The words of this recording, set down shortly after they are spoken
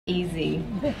easy.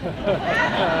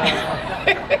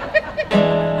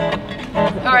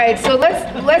 All right, so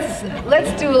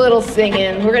let's do a little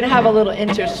singing. We're gonna have a little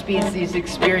interspecies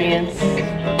experience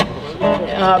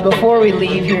before we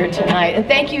leave here tonight. And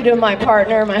thank you to my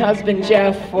partner, my husband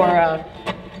Jeff, for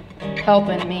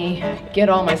helping me get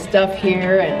all my stuff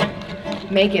here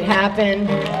and make it happen.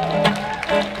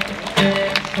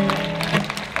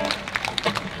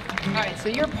 All right, so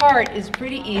your part is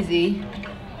pretty easy.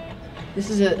 This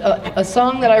is a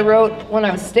song that I wrote when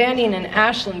I was standing in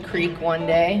Ashland Creek one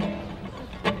day.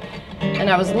 And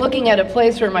I was looking at a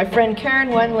place where my friend Karen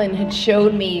Wendland had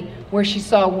showed me where she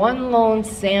saw one lone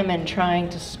salmon trying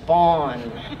to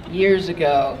spawn years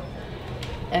ago.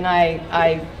 And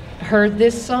I heard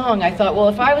this song. I thought, well,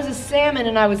 if I was a salmon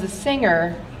and I was a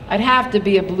singer, I'd have to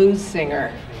be a blues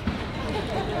singer.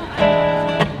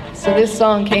 So this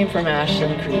song came from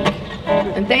Ashland Creek.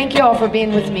 And thank you all for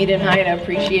being with me tonight. I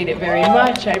appreciate it very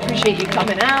much. I appreciate you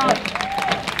coming out.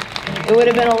 It would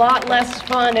have been a lot less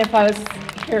fun if I was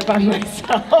here by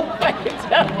myself, I can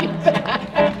tell you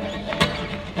that.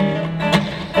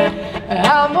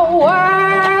 I'm a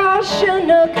wild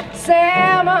Chinook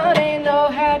salmon, ain't no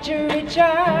hatchery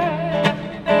child.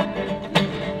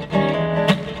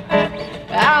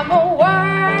 I'm a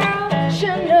wild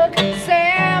Chinook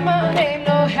salmon, ain't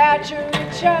no hatchery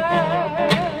child.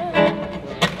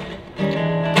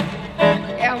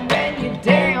 And when you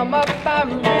dam up my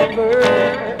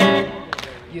river,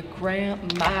 you cramp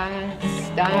my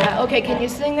style. Okay, can you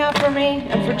sing that for me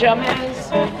and for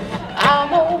Jumpheads?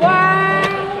 I'm a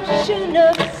wild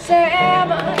Chinook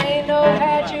salmon, ain't no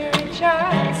hatchery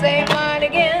child. Say mine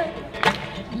again,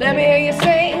 let me hear you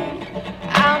sing.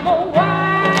 I'm a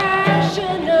wild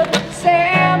Chinook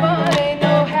salmon, ain't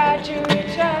no hatchery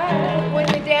child. When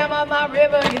you dam up my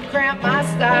river, you cramp my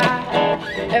style.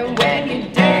 And when you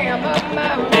dam up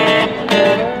my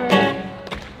river,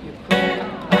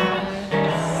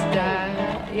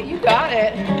 you got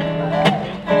it.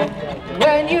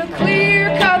 When you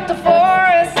clear cut the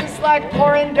forest, it's like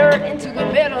pouring dirt into the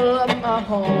middle of my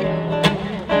home.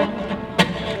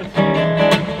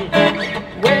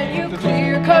 When you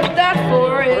clear cut that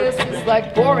forest, it's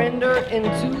like pouring dirt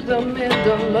into the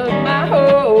middle of my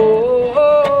home.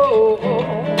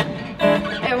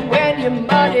 And when you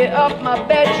muddy up my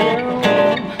bedroom,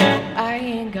 I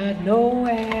ain't got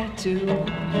nowhere to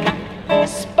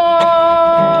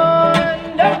spawn.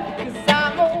 Cause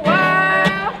I'm a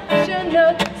wild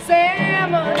Chinook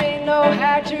salmon, ain't no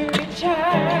hatchery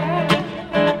child.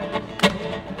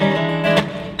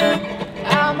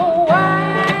 I'm a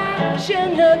wild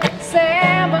Chinook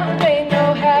salmon, ain't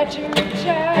no hatchery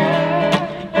child.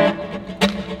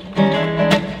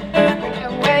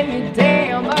 And when you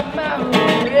dam up my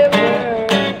river,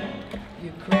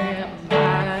 you cramp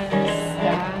my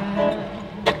style.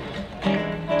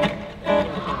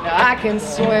 Now I can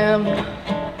swim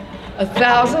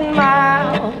 1,000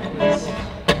 miles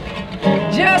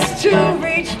just to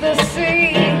reach the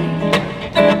sea.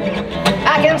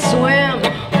 I can swim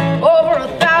over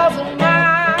 1,000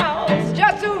 miles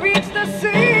just to reach the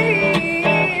sea.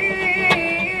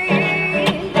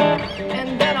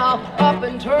 And then I'll up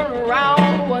and turn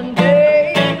around one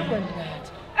day when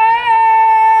that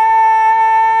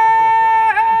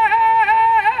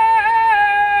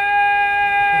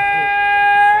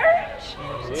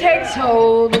urge takes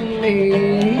hold of me.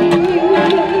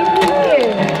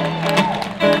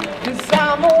 Cause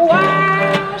I'm a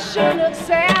wild Chinook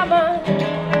salmon,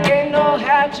 ain't no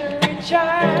hatchery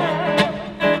child.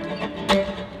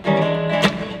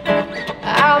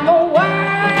 I'm a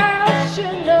wild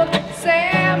Chinook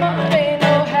salmon, ain't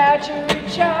no hatchery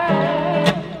child.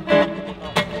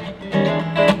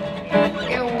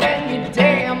 And when you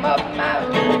dam up my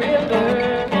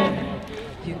river,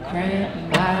 you cramp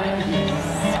my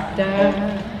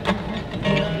style.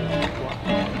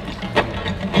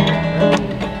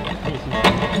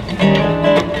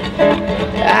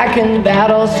 I can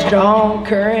battle strong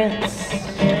currents,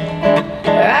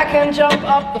 I can jump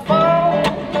up the phone,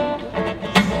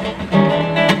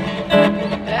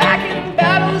 I can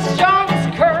battle the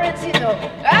strongest currents, you know.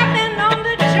 I've been known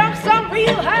to jump some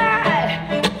real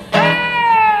high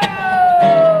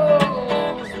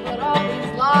falls. But all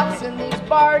these locks and these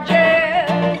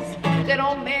barges, they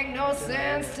don't make no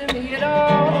sense to me at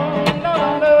all. No,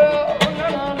 no, no, no,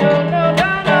 no, no, no,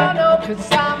 no, no, no.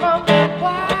 Cause I'm a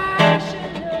wild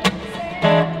Chinook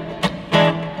salmon.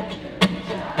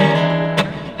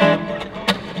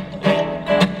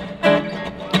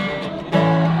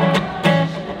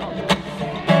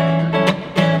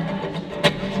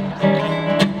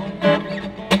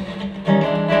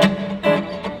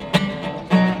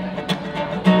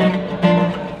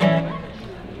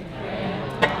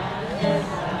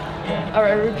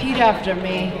 right, repeat after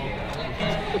me.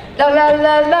 La la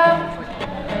la la.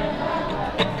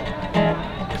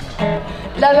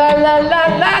 La la la la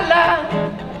la la.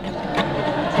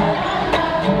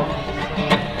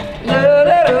 La la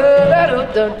la la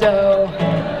do do.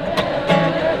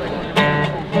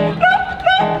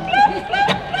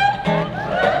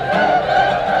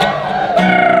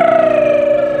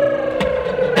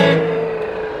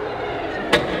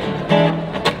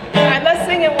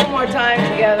 Time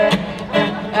together.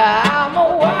 I'm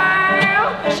a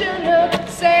wild Chinook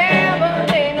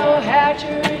salmon, ain't no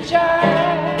hatchery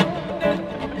child.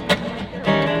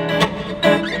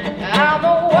 I'm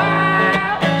a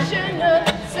wild Chinook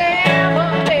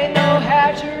salmon, ain't no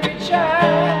hatchery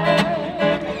child.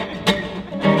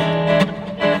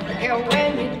 And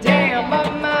when you dam up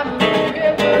my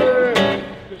river,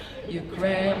 you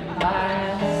cramp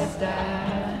my style.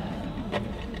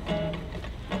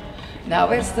 Now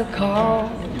it's the call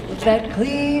of that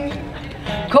clear,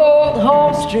 cold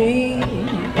home stream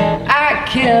I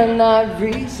cannot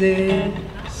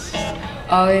resist.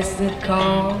 Oh, it's the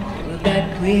call of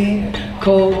that clear,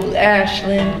 cold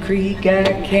Ashland Creek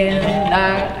I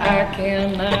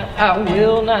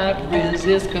will not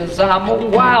resist. 'Cause I'm a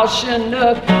wild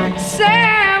Chinook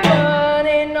salmon,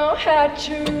 ain't no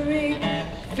hatchery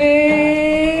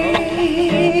fish.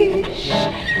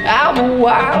 I'm a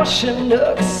wild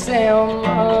Chinook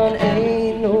salmon,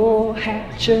 ain't no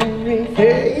hatchery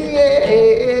fish.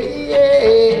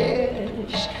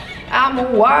 I'm a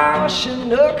wild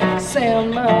Chinook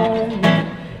salmon,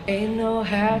 ain't no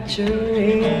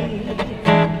hatchery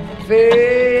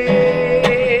fish.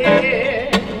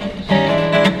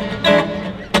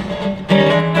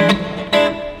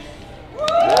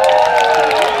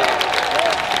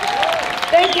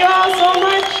 Thank you all so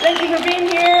much. Thank you for being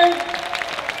here.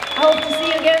 I hope to see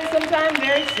you again sometime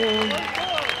very soon.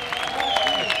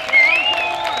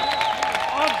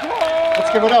 Let's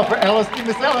give it up for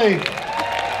Micele.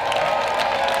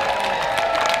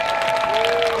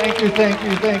 Thank you, thank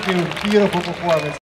you, thank you. Beautiful performance.